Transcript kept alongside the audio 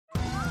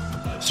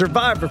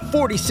Survivor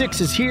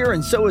 46 is here,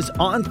 and so is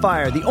On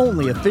Fire, the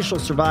only official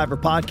Survivor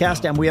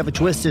podcast, and we have a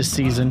twist this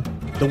season.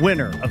 The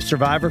winner of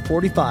Survivor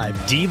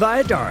 45, Dee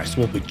Valladares,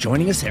 will be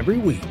joining us every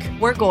week.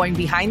 We're going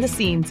behind the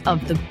scenes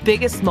of the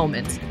biggest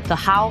moments, the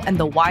how and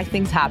the why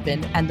things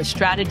happen, and the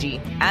strategy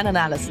and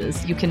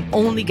analysis you can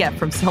only get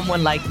from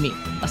someone like me,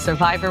 a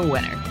Survivor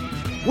winner.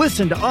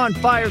 Listen to On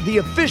Fire, the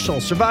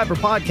official Survivor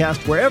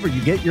podcast, wherever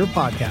you get your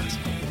podcast.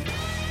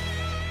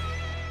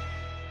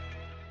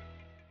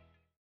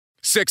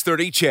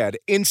 630 CHED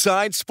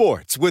Inside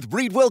Sports with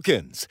Reed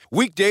Wilkins.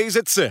 Weekdays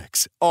at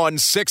 6 on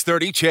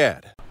 630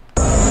 CHED.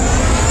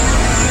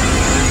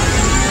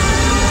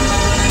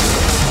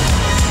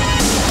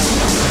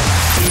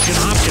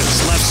 Nugent-Hopkins,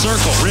 left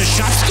circle, wrist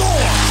shot,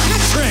 score!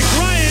 Hat-trick,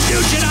 Ryan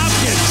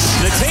Nugent-Hopkins.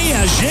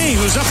 Natey,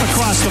 who's up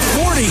across the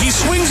 40, he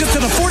swings it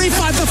to the 45,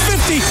 the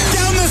 50,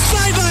 down the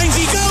sidelines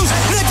he goes.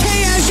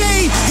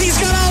 Natey,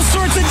 he's got all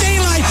sorts of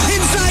daylight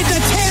inside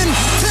the 10.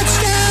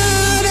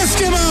 Touchdown,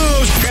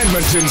 Eskimos!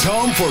 Edmonton's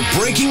home for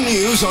breaking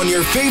news on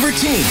your favorite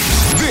teams.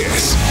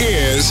 This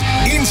is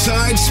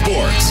Inside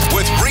Sports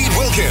with Reed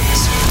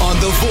Wilkins on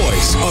the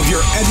voice of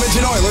your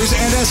Edmonton Oilers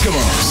and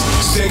Eskimos.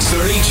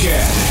 630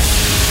 CHED.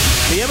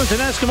 The Edmonton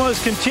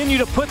Eskimos continue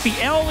to put the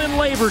L in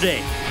Labor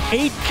Day.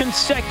 8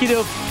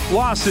 consecutive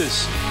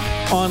losses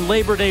on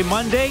Labor Day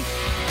Monday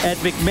at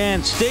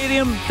McMahon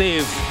Stadium.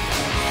 They've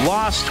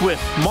lost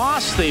with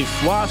Moss.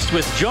 They've lost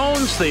with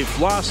Jones. They've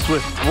lost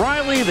with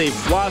Riley.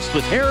 They've lost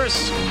with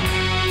Harris.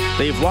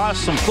 They've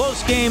lost some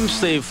close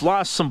games. They've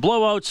lost some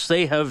blowouts.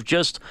 They have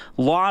just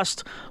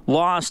lost.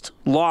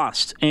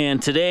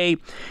 And today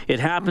it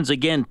happens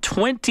again.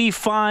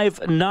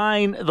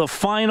 25-9 the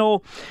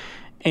final.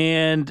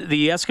 And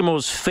the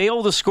Eskimos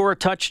fail to score a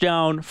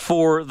touchdown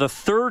for the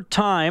third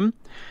time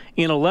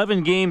in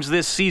 11 games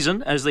this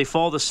season as they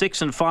fall to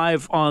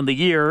 6-5 on the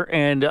year.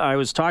 And I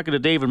was talking to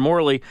David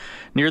Morley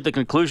near the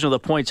conclusion of the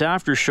Points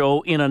After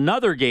show in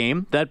another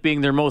game, that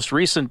being their most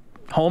recent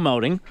home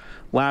outing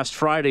last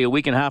Friday, a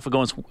week and a half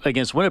ago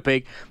against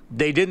Winnipeg.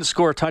 They didn't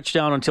score a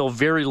touchdown until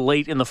very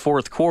late in the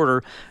fourth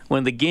quarter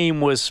when the game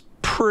was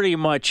pretty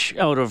much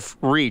out of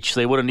reach.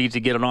 They would have needed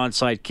to get an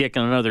onside kick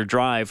and another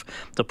drive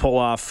to pull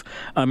off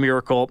a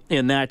miracle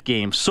in that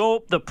game.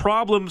 So the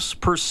problems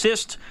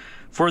persist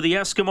for the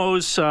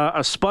Eskimos.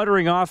 A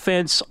sputtering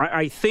offense.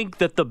 I think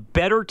that the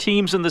better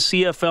teams in the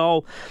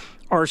CFL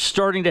are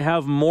starting to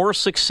have more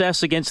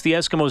success against the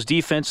Eskimos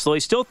defense, though I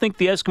still think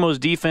the Eskimos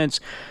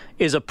defense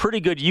is a pretty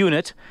good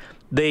unit.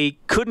 They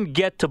couldn't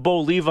get to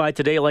Bo Levi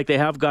today like they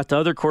have got to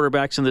other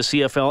quarterbacks in the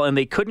CFL, and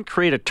they couldn't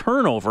create a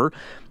turnover,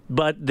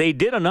 but they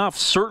did enough,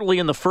 certainly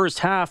in the first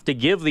half, to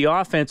give the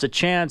offense a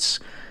chance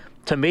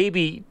to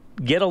maybe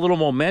get a little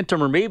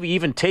momentum or maybe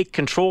even take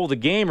control of the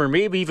game or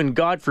maybe even,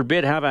 God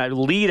forbid, have a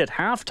lead at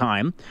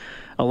halftime,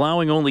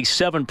 allowing only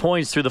 7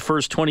 points through the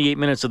first 28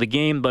 minutes of the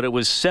game, but it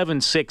was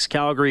 7-6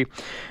 Calgary.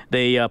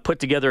 They put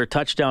together a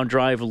touchdown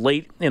drive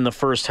late in the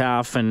first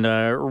half, and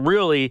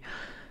really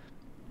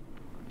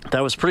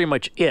that was pretty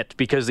much it,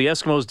 because the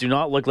Eskimos do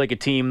not look like a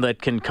team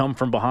that can come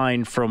from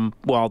behind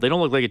they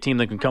don't look like a team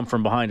that can come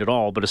from behind at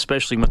all, but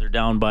especially when they're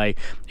down by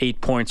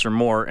 8 points or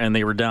more, and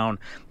they were down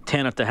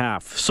 10 at the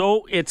half.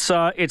 So it's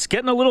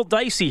getting a little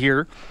dicey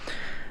here.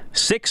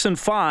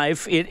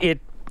 6-5. It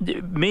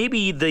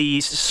maybe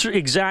the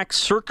exact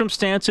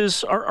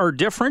circumstances are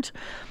different,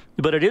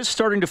 but it is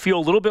starting to feel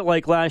a little bit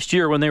like last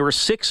year when they were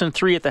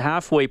 6-3 at the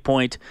halfway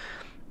point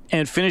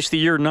and finished the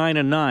year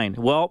 9-9.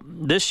 Well,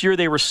 this year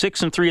they were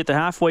 6-3 at the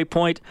halfway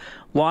point,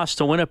 lost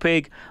to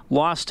Winnipeg,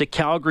 lost to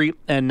Calgary,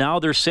 and now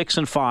they're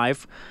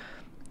 6-5.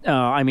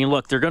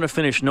 Look, they're going to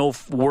finish no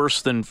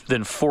worse than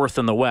fourth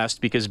in the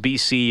West because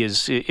BC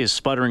is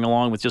sputtering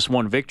along with just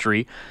one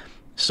victory.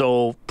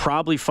 So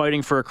probably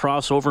fighting for a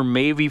crossover,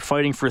 maybe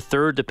fighting for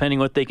third, depending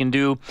what they can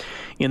do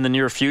in the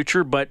near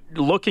future. But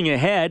looking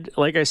ahead,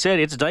 like I said,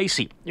 it's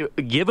dicey.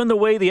 Given the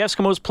way the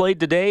Eskimos played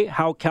today,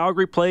 how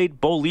Calgary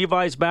played, Bo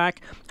Levi's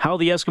back, how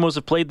the Eskimos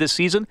have played this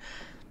season,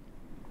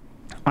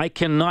 I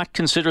cannot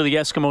consider the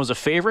Eskimos a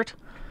favorite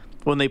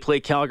when they play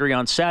Calgary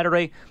on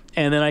Saturday.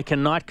 And then I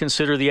cannot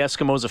consider the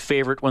Eskimos a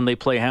favorite when they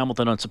play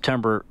Hamilton on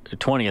September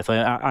 20th.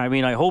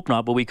 I hope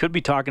not, but we could be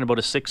talking about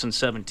a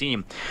 6-7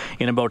 team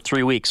in about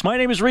 3 weeks. My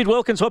name is Reed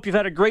Wilkins. Hope you've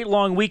had a great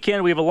long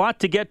weekend. We have a lot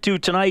to get to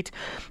tonight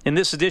in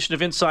this edition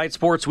of Inside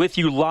Sports with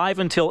you live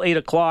until 8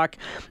 o'clock.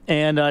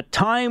 And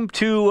time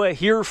to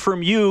hear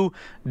from you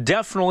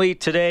definitely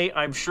today.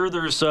 I'm sure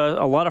there's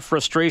a lot of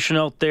frustration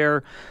out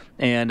there,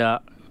 and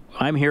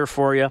I'm here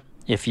for you.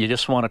 If you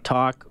just want to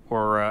talk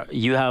or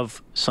you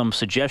have some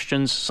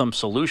suggestions, some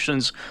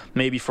solutions,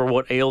 maybe for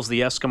what ails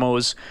the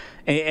Eskimos.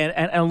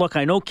 And look,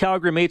 I know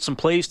Calgary made some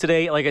plays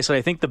today. Like I said,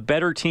 I think the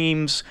better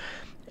teams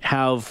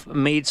have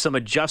made some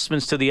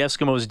adjustments to the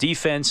Eskimos'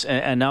 defense,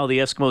 and now the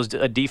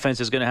Eskimos' defense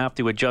is going to have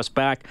to adjust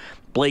back.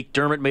 Blake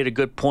Dermott made a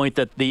good point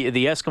that the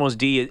Eskimos'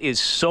 D is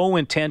so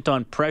intent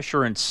on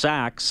pressure and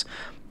sacks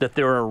that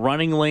there are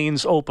running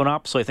lanes open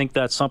up. So I think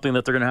that's something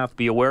that they're going to have to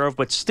be aware of.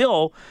 But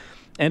still,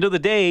 end of the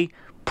day,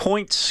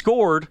 points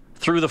scored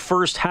through the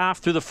first half,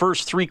 through the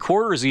first three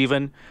quarters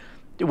even,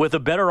 with a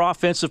better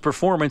offensive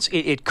performance,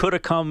 it could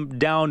have come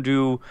down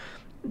to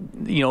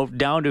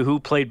who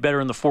played better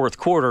in the fourth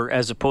quarter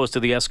as opposed to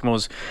the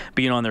Eskimos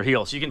being on their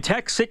heels. You can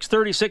text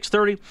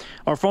 630-630.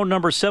 Our phone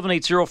number is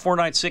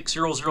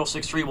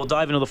 780-496-0063. We'll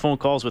dive into the phone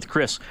calls with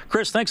Chris.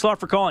 Chris, thanks a lot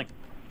for calling.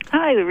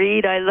 Hi,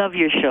 Reed. I love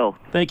your show.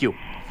 Thank you.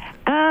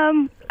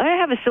 I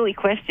have a silly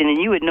question,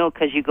 and you would know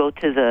because you go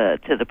to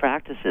the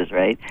practices,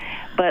 right?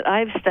 But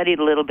I've studied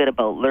a little bit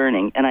about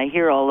learning, and I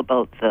hear all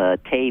about the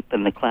tape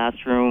and the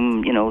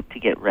classroom, to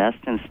get rest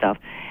and stuff.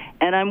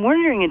 And I'm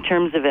wondering, in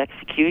terms of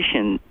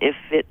execution, if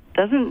it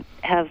doesn't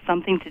have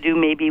something to do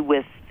maybe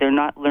with they're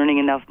not learning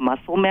enough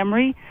muscle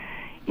memory.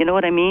 You know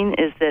what I mean?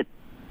 Is that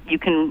you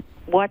can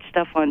watch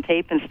stuff on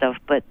tape and stuff,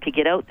 but to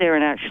get out there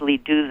and actually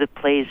do the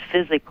plays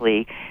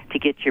physically to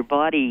get your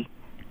body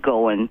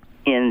going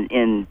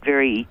in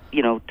very,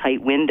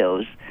 tight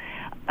windows,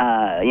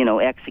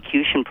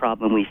 execution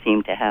problem we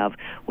seem to have,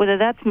 whether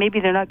that's maybe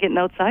they're not getting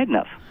outside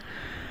enough.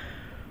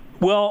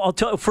 Well, I'll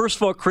tell you, first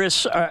of all,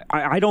 Chris,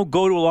 I don't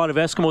go to a lot of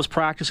Eskimos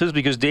practices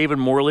because David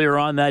Morley are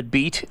on that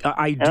beat.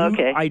 I do.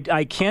 Okay.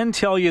 I can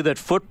tell you that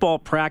football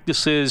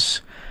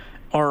practices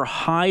are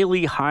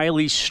highly,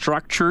 highly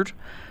structured.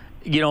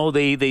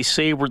 They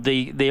say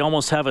they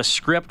almost have a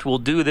script. We'll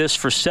do this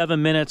for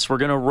 7 minutes. We're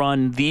going to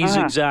run these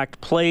exact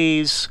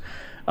plays.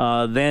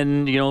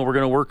 Then, we're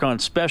going to work on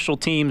special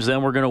teams.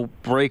 Then we're going to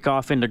break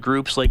off into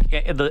groups.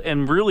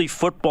 And really,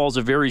 football's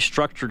a very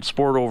structured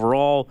sport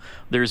overall.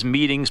 There's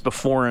meetings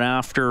before and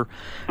after.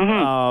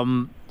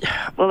 Mm-hmm.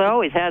 Well, there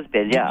always has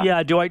been, yeah.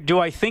 Yeah. Do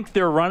I think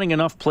they're running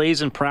enough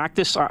plays in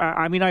practice?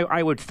 I mean,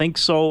 I would think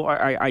so.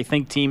 I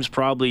think teams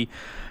probably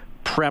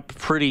prep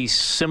pretty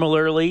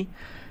similarly.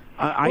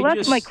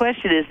 That's my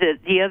question, is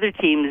that the other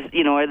teams,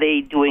 are they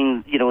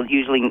doing,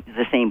 usually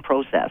the same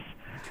process?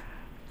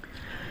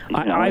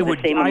 I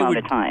would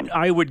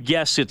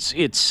guess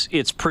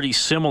it's pretty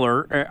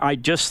similar. I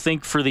just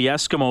think for the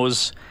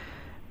Eskimos,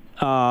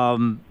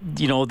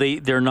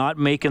 they're not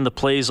making the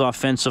plays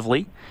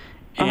offensively,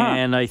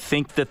 and I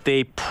think that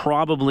they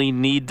probably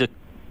need to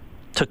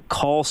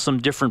call some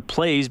different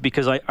plays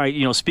because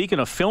I speaking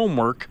of film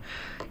work,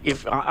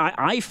 if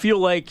I feel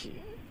like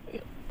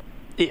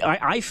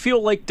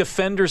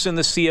defenders in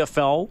the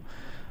CFL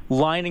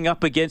lining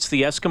up against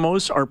the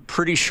Eskimos are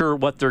pretty sure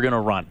what they're going to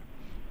run.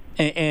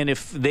 And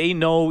if they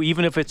know,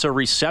 even if it's a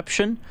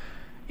reception,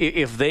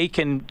 if they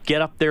can get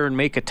up there and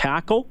make a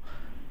tackle,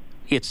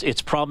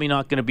 it's probably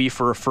not going to be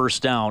for a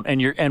first down.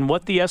 And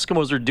what the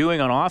Eskimos are doing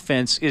on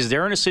offense is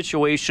they're in a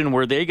situation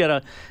where they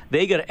gotta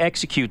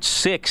execute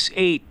 6,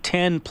 8,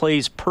 10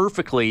 plays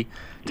perfectly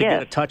to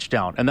get a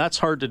touchdown, and that's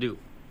hard to do.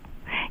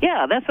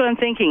 Yeah, that's what I'm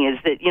thinking, is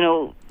that,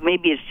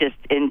 maybe it's just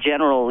in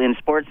general in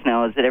sports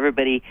now, is that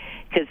everybody,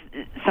 because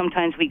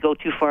sometimes we go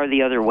too far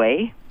the other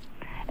way.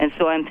 And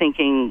so I'm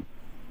thinking,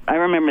 I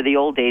remember the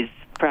old days,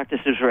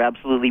 practices were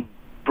absolutely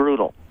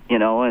brutal,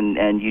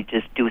 and you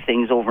just do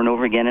things over and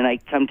over again. And I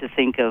come to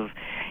think of,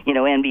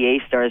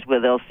 NBA stars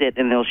where they'll sit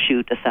and they'll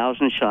shoot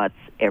 1,000 shots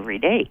every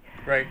day.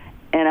 Right.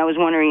 And I was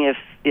wondering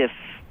if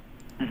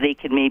they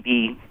could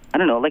maybe, I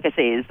don't know, like I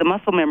say, is the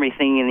muscle memory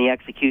thing and the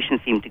execution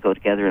seem to go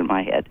together in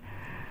my head.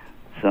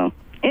 So,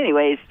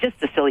 anyways,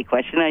 just a silly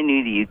question. I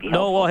knew that you'd be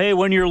helpful. No, well, hey,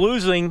 when you're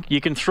losing,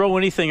 you can throw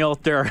anything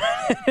out there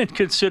and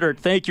consider it.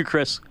 Thank you,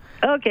 Chris.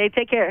 Okay,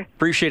 take care.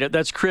 Appreciate it.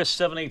 That's Chris,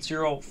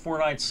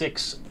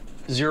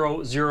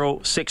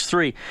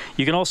 780-496-0063.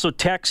 You can also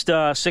text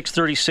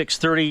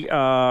 630-630.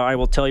 I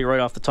will tell you right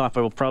off the top,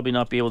 I will probably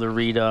not be able to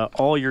read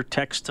all your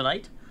texts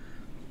tonight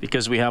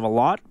because we have a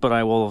lot, but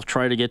I will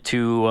try to get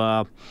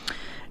to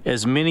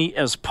as many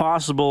as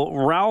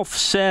possible. Ralph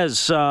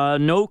says,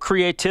 no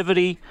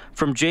creativity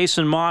from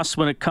Jason Moss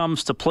when it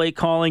comes to play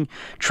calling.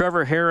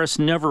 Trevor Harris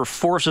never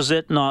forces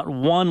it. Not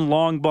one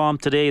long bomb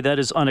today. That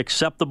is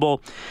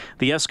unacceptable.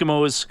 The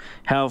Eskimos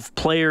have the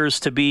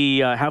players to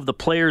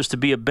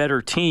be a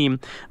better team,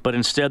 but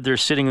instead they're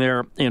sitting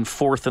there in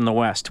fourth in the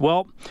West.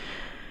 Well,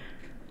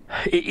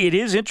 it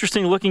is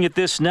interesting looking at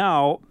this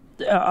now.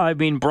 I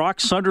mean, Brock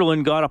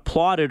Sunderland got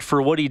applauded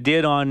for what he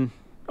did on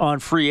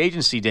free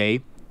agency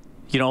day.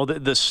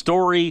 The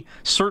story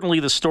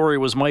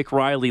was Mike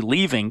Riley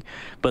leaving,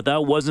 but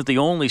that wasn't the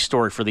only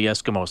story for the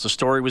Eskimos. The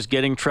story was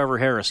getting Trevor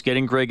Harris,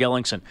 getting Greg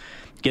Ellingson,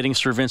 getting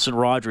Sir Vincent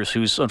Rogers,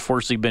 who's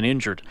unfortunately been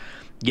injured,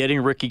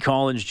 getting Ricky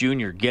Collins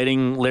Jr.,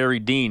 getting Larry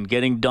Dean,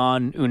 getting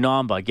Don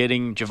Unamba,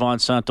 getting Javon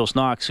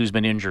Santos-Knox, who's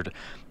been injured,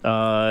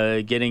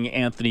 getting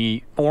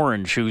Anthony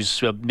Orange,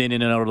 who's been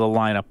in and out of the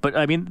lineup. But,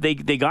 I mean, they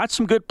got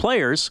some good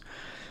players,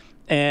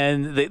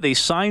 and they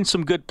signed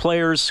some good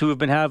players who have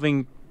been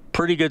having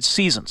pretty good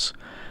seasons.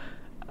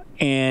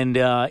 And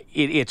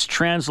it's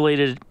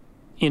translated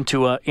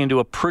into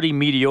a pretty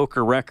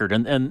mediocre record,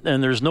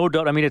 and there's no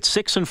doubt. I mean, it's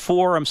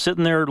 6-4. I'm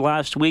sitting there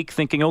last week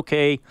thinking,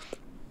 okay,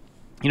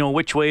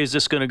 which way is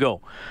this going to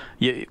go?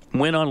 You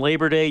win on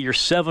Labor Day, you're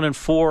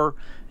 7-4.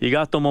 You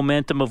got the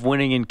momentum of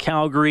winning in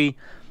Calgary.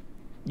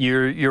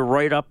 you're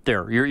right up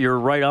there. You're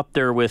right up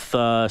there with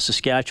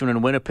Saskatchewan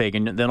and Winnipeg,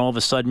 and then all of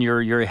a sudden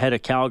you're ahead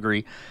of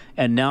Calgary,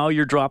 and now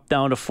you're dropped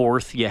down to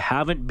 4th. You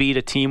haven't beat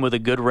a team with a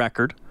good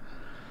record.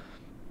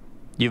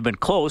 You've been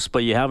close,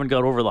 but you haven't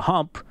got over the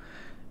hump,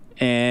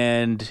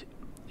 and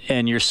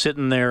you're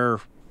sitting there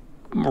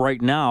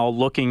right now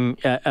looking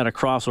at a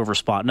crossover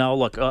spot. Now,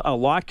 look, a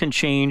lot can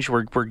change.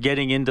 We're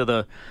getting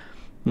into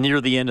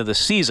near the end of the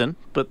season,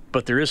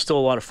 but there is still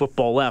a lot of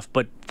football left.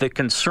 But the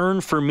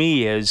concern for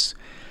me is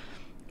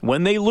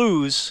when they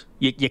lose,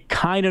 you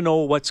kind of know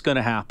what's going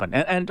to happen.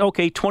 And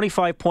okay,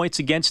 25 points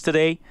against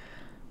today,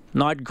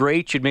 not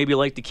great. You'd maybe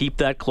like to keep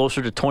that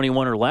closer to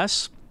 21 or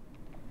less.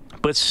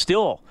 But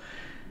still,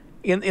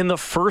 in the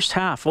first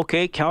half,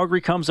 okay,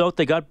 Calgary comes out.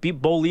 They got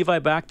Bo Levi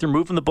back. They're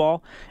moving the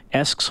ball.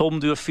 Esks hold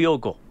them to a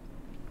field goal.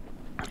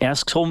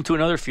 Esks hold them to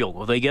another field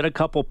goal. They get a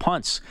couple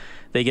punts.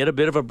 They get a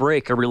bit of a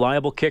break. A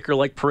reliable kicker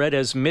like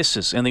Paredes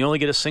misses, and they only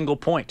get a single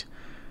point.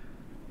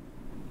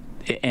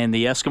 And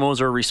the Eskimos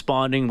are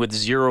responding with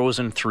 0s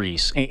and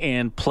 3s.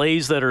 And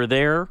plays that are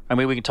there, I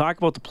mean, we can talk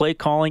about the play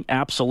calling,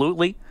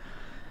 absolutely.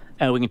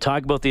 And we can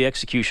talk about the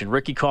execution.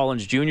 Ricky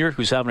Collins Jr.,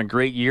 who's having a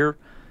great year,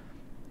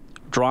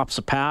 drops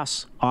a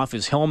pass off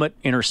his helmet,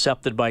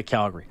 intercepted by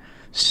Calgary.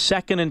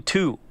 2nd and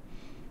 2,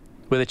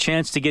 with a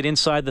chance to get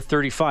inside the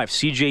 35.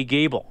 CJ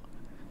Gable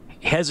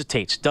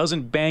hesitates,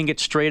 doesn't bang it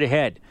straight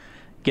ahead,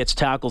 gets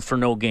tackled for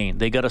no gain.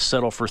 They got to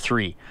settle for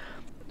 3.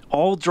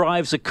 All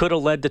drives that could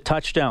have led to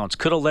touchdowns,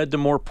 could have led to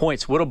more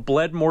points, would have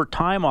bled more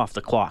time off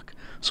the clock.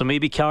 So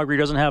maybe Calgary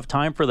doesn't have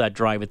time for that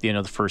drive at the end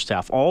of the first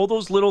half. All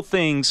those little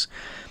things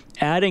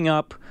adding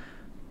up,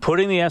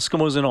 putting the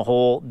Eskimos in a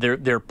hole.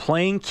 They're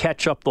playing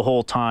catch-up the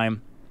whole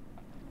time,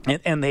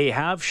 and they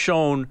have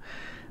shown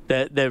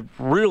that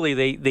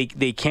really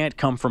they can't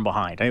come from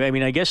behind. I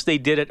mean, I guess they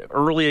did it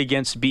early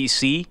against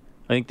BC.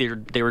 I think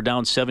they were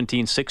down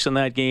 17-6 in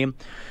that game,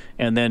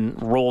 and then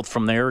rolled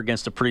from there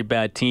against a pretty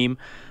bad team.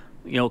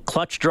 You know,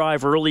 clutch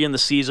drive early in the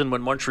season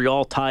when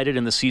Montreal tied it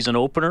in the season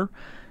opener.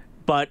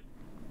 But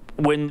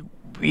when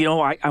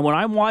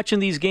I'm watching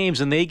these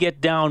games and they get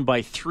down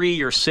by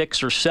 3 or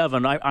 6 or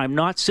 7, I'm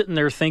not sitting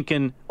there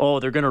thinking, oh,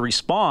 they're going to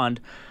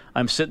respond.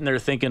 I'm sitting there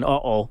thinking,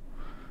 uh-oh,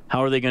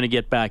 how are they going to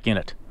get back in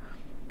it?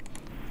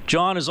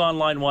 John is on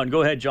line 1.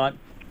 Go ahead, John.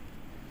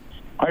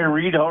 Hi,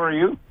 Reed. How are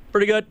you?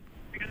 Pretty good.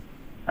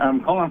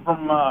 I'm calling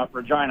from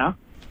Regina.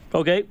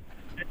 Okay.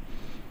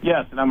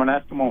 Yes, and I'm an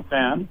Eskimo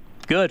fan.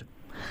 Good.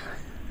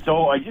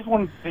 So I just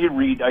wanted to say,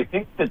 Reed, I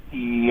think that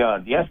the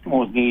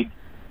Eskimos need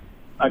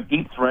a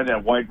deep threat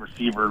at wide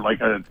receiver,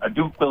 like a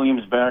Duke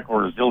Williams back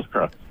or a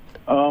Zylstra.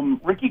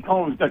 Ricky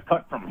Collins got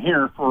cut from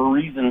here for a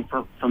reason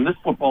from this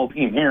football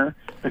team here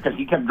because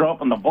he kept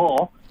dropping the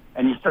ball,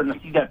 and you're starting to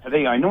see that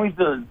today. I know he's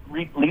the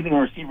leading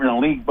receiver in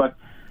the league, but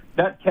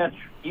that catch,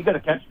 you got to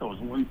catch those.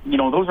 You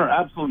know, those are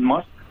absolute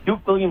must.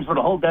 Duke Williams would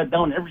have held that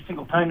down every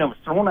single time that was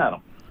thrown at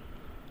him.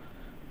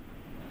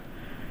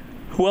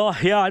 Well,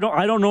 yeah, I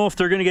don't know if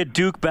they're going to get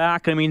Duke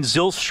back. I mean,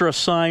 Zylstra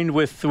signed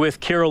with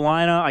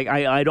Carolina.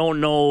 I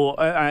don't know.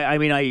 I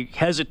mean, I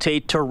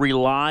hesitate to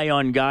rely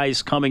on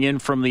guys coming in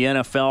from the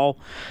NFL.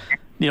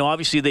 You know,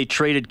 obviously they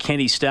traded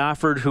Kenny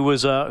Stafford, who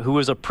was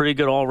a pretty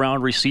good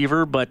all-around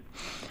receiver. But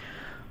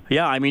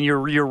yeah, I mean,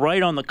 you're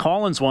right on the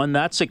Collins one.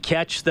 That's a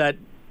catch that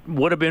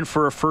would have been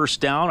for a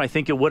first down. I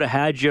think it would have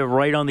had you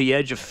right on the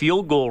edge of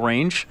field goal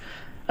range.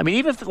 I mean,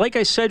 even if, like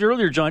I said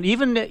earlier, John,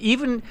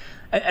 even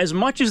as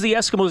much as the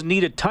Eskimos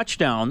needed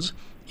touchdowns,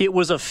 it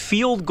was a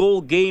field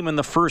goal game in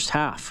the first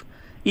half.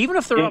 Even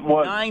if they're up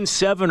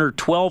 9-7 or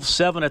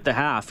 12-7 at the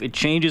half, it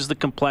changes the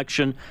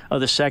complexion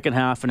of the second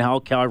half and how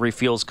Calgary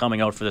feels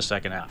coming out for the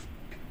second half.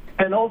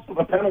 And also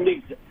the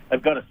penalties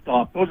have got to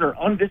stop. Those are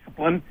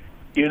undisciplined.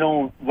 You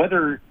know,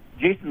 whether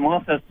Jason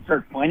Moss has to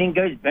start finding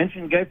guys,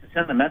 benching guys to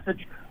send a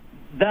message,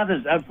 that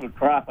is absolute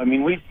crap. I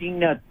mean, we've seen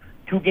that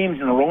 2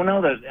 games in a row now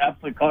that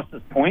absolutely cost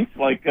us points,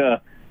 like the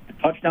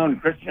touchdown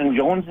Christian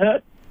Jones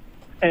had.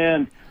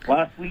 And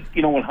last week,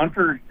 you know, with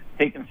Hunter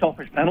taking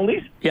selfish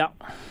penalties. Yeah.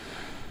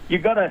 You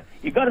gotta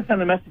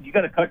send a message. You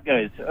gotta cut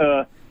guys.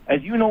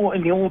 As you know,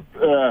 in the old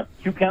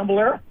Hugh Campbell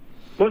era,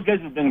 those guys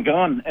would have been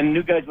gone and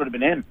new guys would have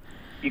been in.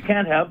 You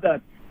can't have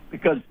that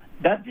because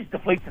that just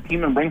deflates the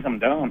team and brings them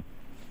down.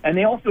 And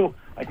they also,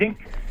 I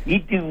think,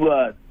 need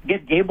to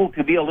get Gable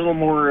to be a little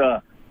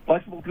more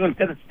flexible too,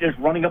 instead of just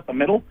running up the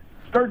middle.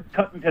 Start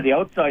cutting to the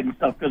outside and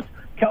stuff, because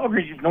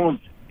Calgary just knows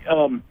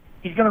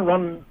he's going to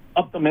run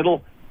up the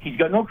middle. He's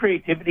got no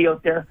creativity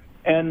out there,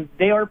 and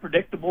they are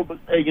predictable. But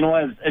you know,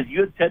 as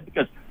you had said,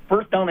 because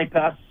first down they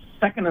pass,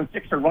 2nd and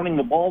 6 are running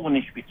the ball when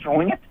they should be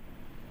throwing it.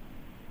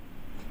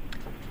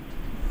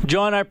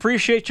 John, I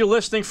appreciate you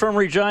listening from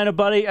Regina,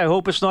 buddy. I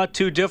hope it's not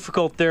too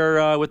difficult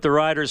there with the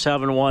Riders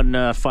having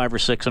won 5 or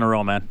 6 in a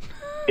row, man.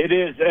 It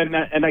is,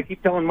 and I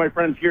keep telling my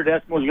friends here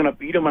that Eskimos are going to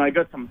beat them, and I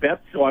got some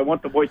bets, so I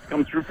want the boys to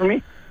come through for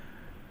me.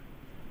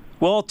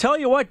 Well, I'll tell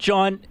you what,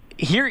 John.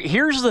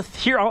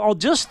 I'll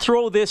just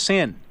throw this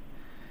in.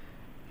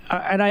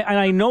 And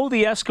I know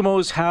the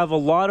Eskimos have a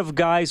lot of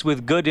guys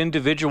with good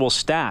individual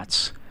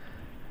stats,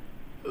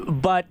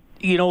 but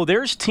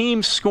there's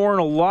teams scoring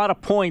a lot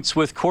of points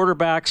with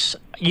quarterbacks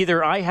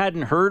either I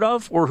hadn't heard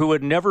of or who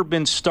had never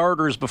been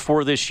starters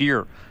before this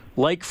year,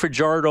 like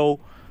Fajardo,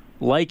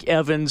 like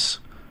Evans.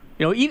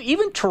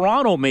 Even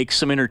Toronto makes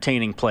some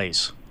entertaining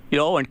plays,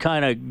 and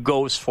kind of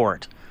goes for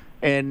it.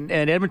 And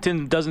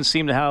Edmonton doesn't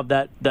seem to have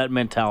that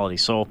mentality.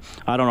 So,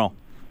 I don't know.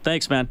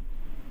 Thanks, man.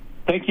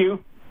 Thank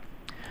you.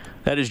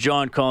 That is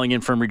John calling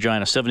in from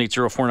Regina,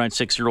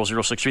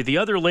 780-496-0063. The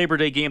other Labor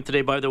Day game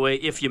today, by the way,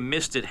 if you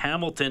missed it,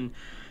 Hamilton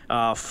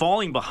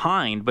falling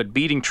behind but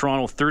beating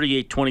Toronto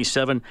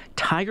 38-27.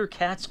 Tiger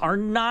Cats are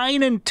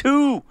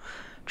 9-2.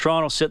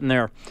 Toronto sitting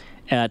there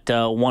at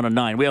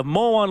 1-9. We have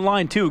Mo on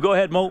line, too. Go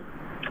ahead, Mo.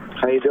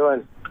 How you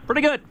doing?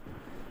 Pretty good.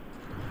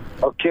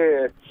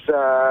 Okay,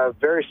 it's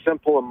very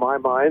simple in my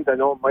mind. I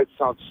know it might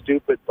sound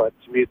stupid, but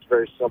to me it's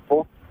very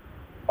simple.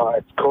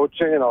 It's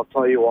coaching, and I'll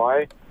tell you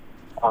why.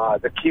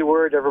 The key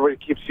word everybody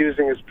keeps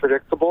using is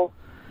predictable.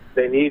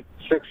 They need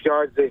 6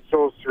 yards, they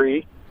throw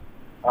 3.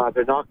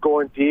 They're not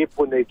going deep.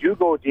 When they do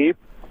go deep,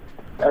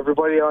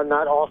 everybody on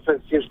that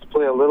offense seems to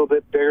play a little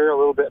bit bigger, a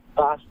little bit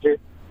faster.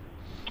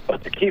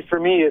 But the key for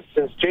me is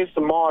since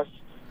Jason Moss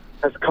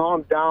has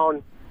calmed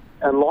down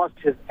and lost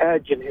his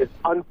edge and his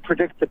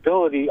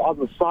unpredictability on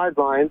the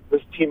sidelines,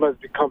 this team has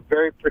become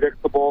very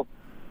predictable,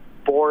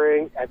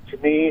 boring, and to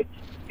me,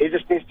 he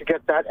just needs to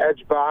get that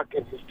edge back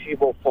and his team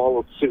will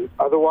follow suit.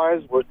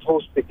 Otherwise, we're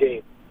toast the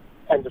game.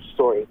 End of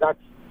story.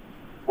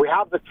 We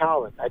have the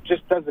talent. It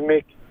just doesn't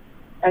make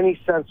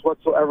any sense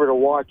whatsoever to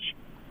watch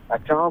a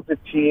talented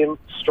team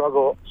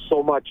struggle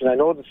so much. And I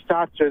know the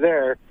stats are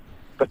there,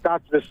 but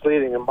that's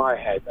misleading in my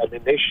head. I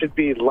mean, they should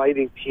be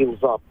lighting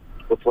teams up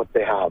with what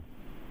they have.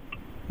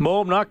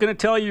 Mo, I'm not going to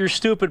tell you you're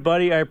stupid,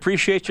 buddy. I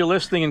appreciate you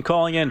listening and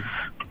calling in.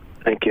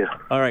 Thank you.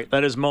 All right,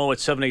 that is Mo at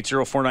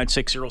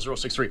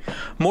 780-496-0063.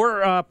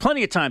 More,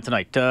 plenty of time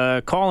tonight.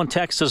 Call and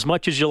text as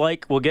much as you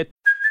like. We'll get...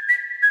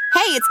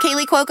 Hey, it's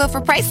Kaylee Cuoco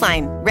for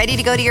Priceline. Ready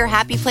to go to your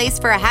happy place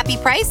for a happy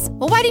price?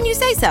 Well, why didn't you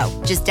say so?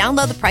 Just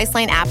download the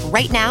Priceline app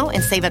right now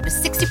and save up to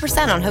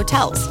 60% on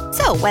hotels.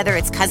 So whether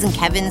it's Cousin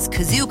Kevin's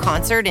Kazoo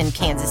Concert in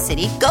Kansas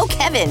City, go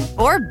Kevin,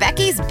 or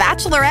Becky's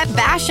Bachelorette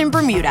Bash in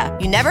Bermuda,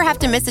 you never have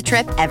to miss a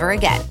trip ever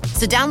again.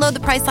 So download the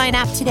Priceline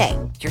app today.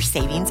 Your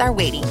savings are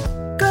waiting.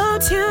 Go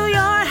to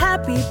your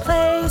happy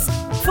place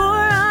for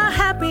a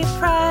happy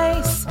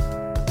price.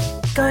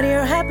 Go to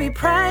your happy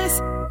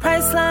price,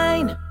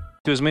 Priceline.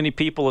 To as many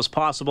people as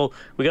possible.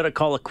 We got to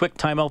call a quick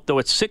timeout, though.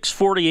 It's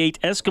 6:48.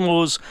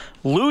 Eskimos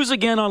lose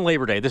again on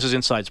Labor Day. This is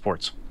Inside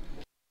Sports.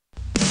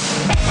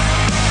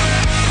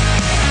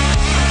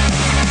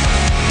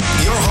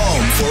 Your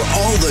home for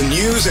all the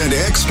news and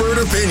expert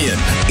opinion.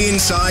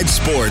 Inside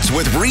Sports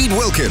with Reed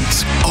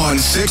Wilkins on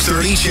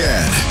 630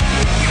 CHED.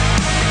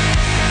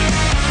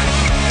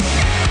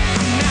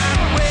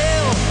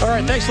 All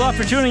right, thanks a lot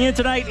for tuning in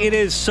tonight. It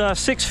is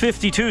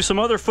 6:52. Some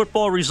other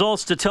football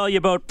results to tell you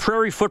about.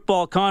 Prairie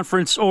Football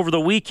Conference over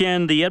the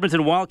weekend. The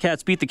Edmonton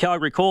Wildcats beat the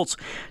Calgary Colts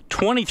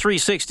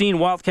 23-16.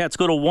 Wildcats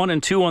go to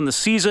 1-2 on the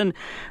season.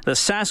 The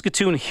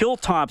Saskatoon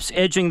Hilltops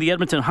edging the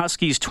Edmonton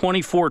Huskies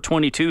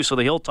 24-22. So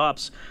the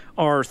Hilltops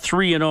are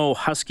 3-0.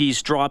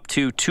 Huskies drop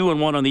to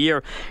 2-1 on the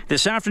year.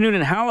 This afternoon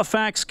in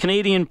Halifax,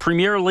 Canadian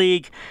Premier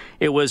League,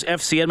 it was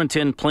FC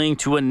Edmonton playing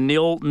to a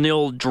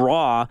 0-0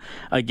 draw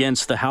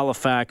against the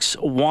Halifax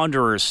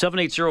Wanderers.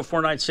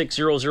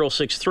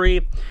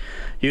 780-496-0063.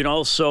 You can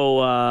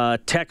also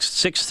text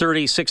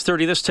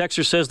 630. This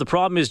texter says the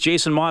problem is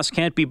Jason Moss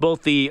can't be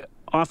both the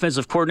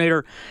offensive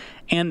coordinator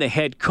and the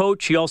head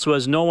coach. He also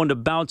has no one to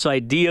bounce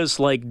ideas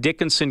like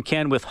Dickinson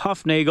can with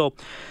Huffnagel.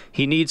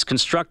 He needs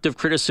constructive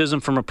criticism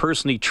from a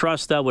person he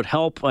trusts. That would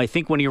help. I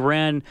think when he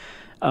ran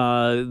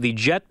the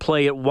jet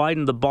play, it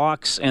widened the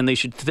box, and they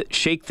should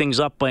shake things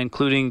up by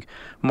including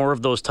more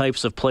of those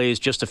types of plays.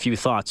 Just a few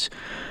thoughts.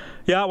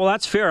 Yeah, well,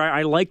 that's fair.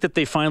 I like that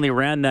they finally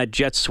ran that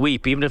jet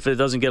sweep. Even if it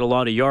doesn't get a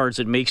lot of yards,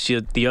 it makes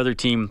the other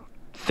team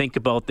think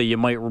about that you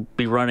might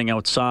be running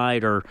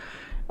outside or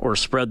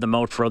spread them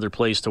out for other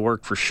plays to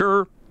work for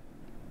sure.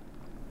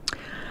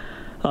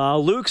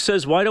 Luke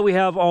says, why do we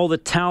have all the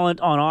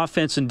talent on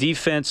offense and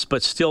defense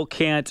but still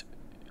can't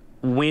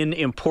win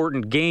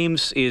important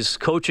games? Is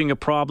coaching a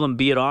problem,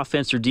 be it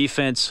offense or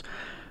defense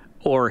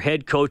or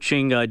head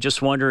coaching?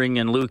 Just wondering.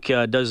 And Luke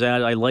does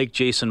add, I like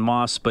Jason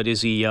Moss, but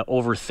is he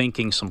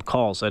overthinking some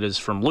calls? That is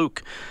from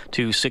Luke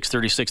to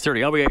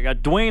 630. Oh, we got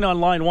Dwayne on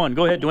line one.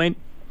 Go ahead, Dwayne.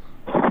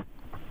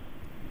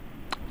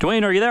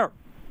 Dwayne, are you there?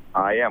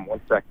 I am.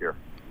 1 sec here.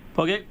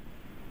 Okay.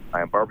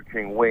 I am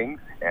barbecuing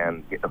wings,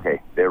 and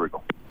okay, there we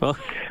go. Well,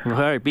 all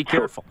right, be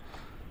careful.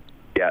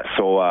 Yeah,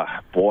 so,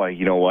 boy,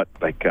 you know what?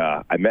 Like,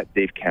 I met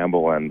Dave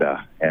Campbell and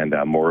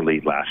Morley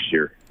last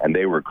year, and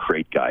they were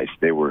great guys.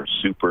 They were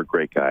super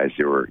great guys.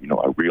 They were,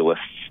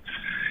 realists.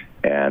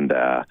 And,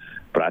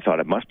 but I thought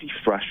it must be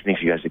frustrating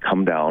for you guys to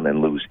come down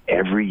and lose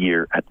every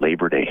year at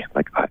Labor Day.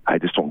 Like, I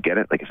just don't get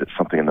it. Like, is it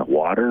something in the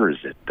water? Or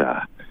is it,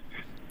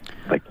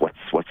 like,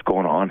 what's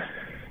going on?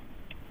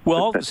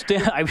 Well, the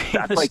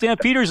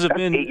Stampeders have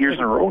been 8 years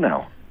in a row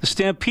now. The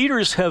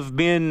Stampeders have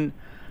been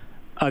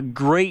a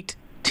great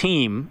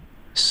team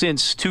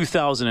since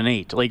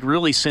 2008, like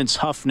really since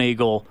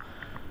Hufnagel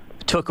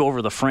took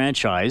over the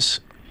franchise.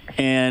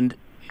 And,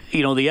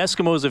 you know, the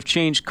Eskimos have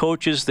changed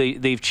coaches.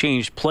 They've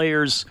changed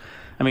players.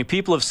 I mean,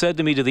 people have said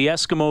to me, do the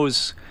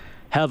Eskimos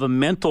have a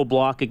mental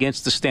block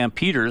against the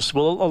Stampeders?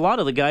 Well, a lot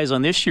of the guys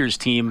on this year's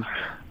team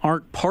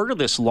aren't part of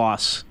this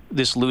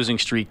losing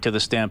streak to the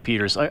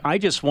Stampeders. I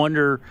just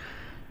wonder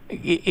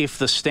if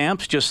the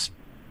Stamps just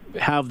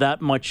have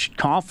that much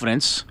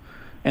confidence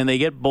and they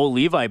get Bo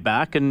Levi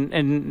back,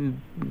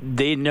 and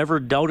they never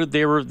doubted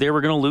they were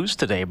going to lose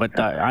today. But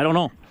I don't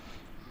know.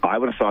 I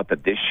would have thought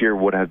that this year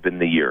would have been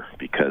the year,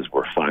 because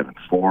we're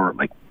 5-4.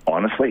 Like,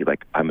 honestly,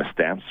 like, I'm a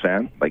Stamps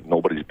fan, like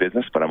nobody's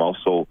business, but I'm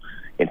also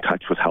in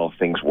touch with how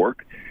things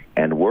work.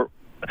 And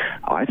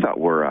I thought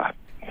we're a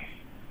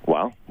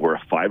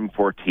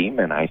 5-4 team,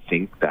 and I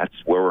think that's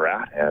where we're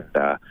at. And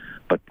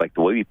but like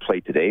the way we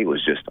played today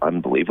was just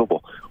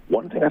unbelievable.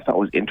 One thing I thought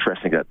was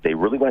interesting, that they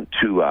really went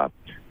to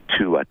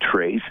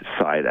Trey's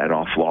side and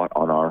offload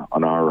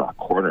on our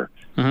corner.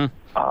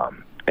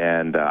 Mm-hmm.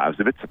 And I was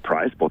a bit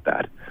surprised about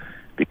that,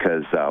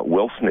 because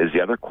Wilson is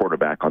the other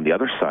quarterback on the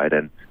other side,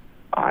 and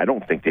I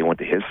don't think they went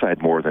to his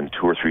side more than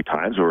 2 or 3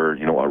 times. Or,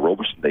 you know,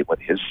 Roberson, they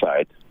went to his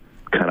side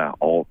kind of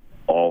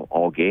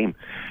all game.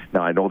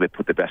 Now, I know they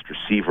put the best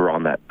receiver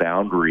on that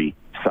boundary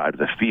side of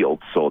the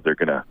field, so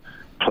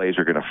plays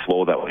are going to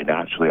flow that way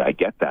naturally. I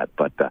get that,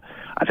 but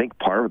I think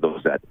part of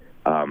those that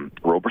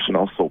Roberson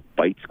also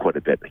bites quite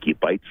a bit. Like, he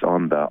bites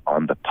on the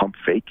pump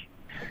fake,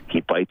 he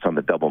bites on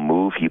the double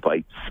move, he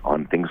bites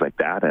on things like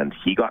that, and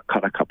he got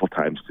cut a couple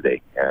times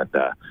today. And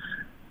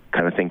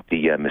kind of think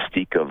the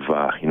mystique of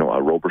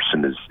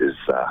Roberson is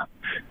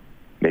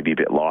maybe a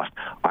bit lost.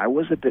 I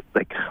was a bit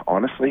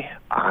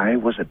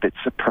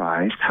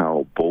surprised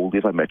how Bo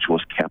Levi Mitchell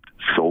was kept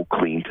so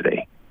clean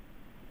today.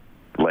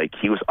 Like,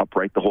 he was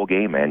upright the whole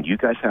game, and you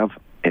guys have,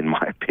 in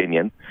my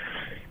opinion,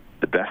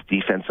 the best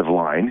defensive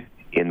line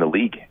in the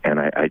league, and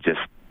I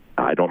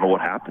don't know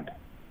what happened.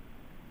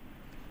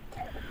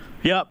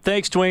 Yeah,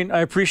 thanks, Dwayne.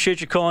 I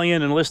appreciate you calling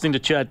in and listening to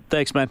Chet.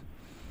 Thanks, man.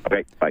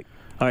 Okay, bye.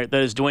 All right,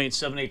 that is Dwayne,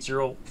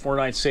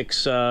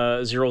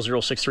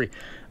 780-496-0063.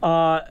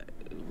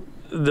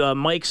 The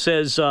Mike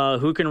says,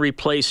 who can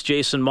replace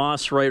Jason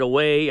Moss right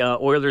away?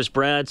 Oilers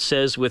Brad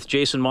says, with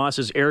Jason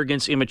Moss's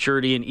arrogance,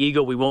 immaturity, and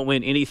ego, we won't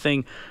win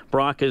anything.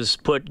 Brock has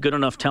put good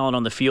enough talent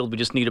on the field. We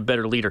just need a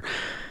better leader.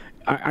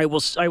 I will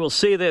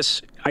say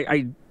this.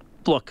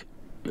 Look,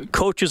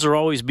 coaches are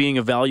always being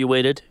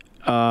evaluated.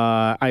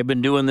 I've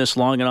been doing this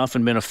long enough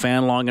and been a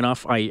fan long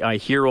enough. I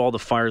hear all the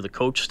fire the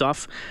coach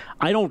stuff.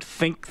 I don't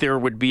think there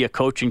would be a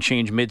coaching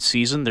change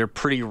mid-season. They're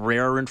pretty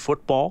rare in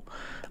football.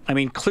 I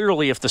mean,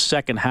 clearly, if the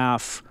second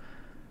half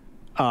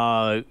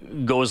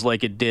goes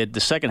like it did,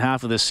 the second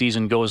half of this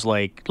season goes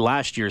like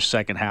last year's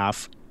second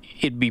half,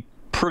 it'd be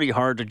pretty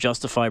hard to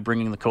justify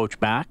bringing the coach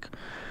back.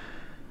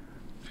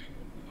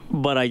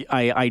 But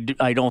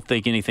I don't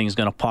think anything's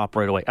going to pop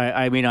right away.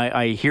 I mean,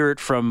 I hear it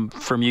from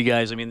you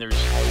guys. I mean, there's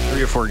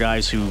 3 or 4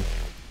 guys who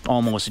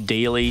almost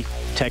daily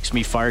text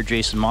me, fire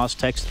Jason Moss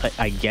text.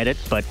 I get it,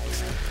 but,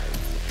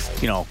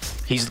 you know,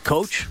 he's the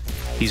coach.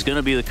 He's going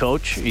to be the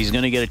coach. He's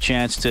going to get a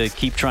chance to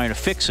keep trying to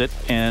fix it.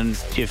 And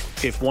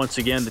if once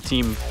again the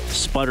team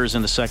sputters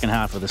in the second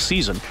half of the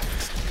season,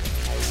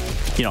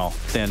 you know,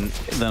 then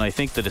I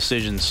think the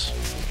decision's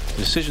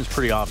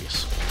pretty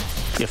obvious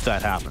if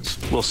that happens.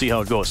 We'll see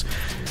how it goes.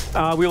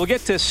 We will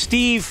get to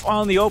Steve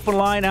on the open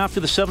line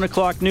after the 7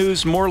 o'clock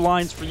news. More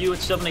lines for you at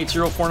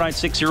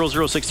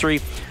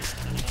 780-496-0063.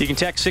 You can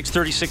text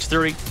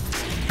 630-630.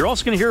 You're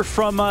also going to hear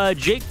from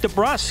Jake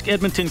DeBrusk,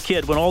 Edmonton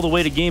kid, went all the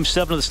way to Game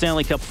 7 of the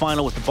Stanley Cup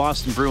Final with the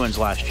Boston Bruins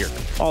last year.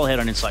 All ahead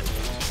on Inside.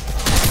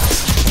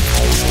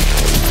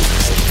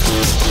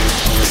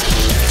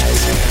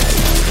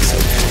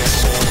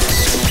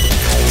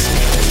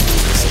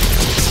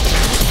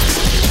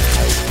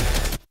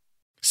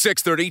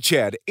 .630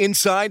 CHED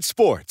Inside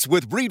Sports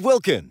with Reed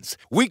Wilkins.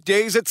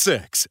 Weekdays at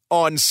 6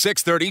 on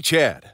 630 CHED.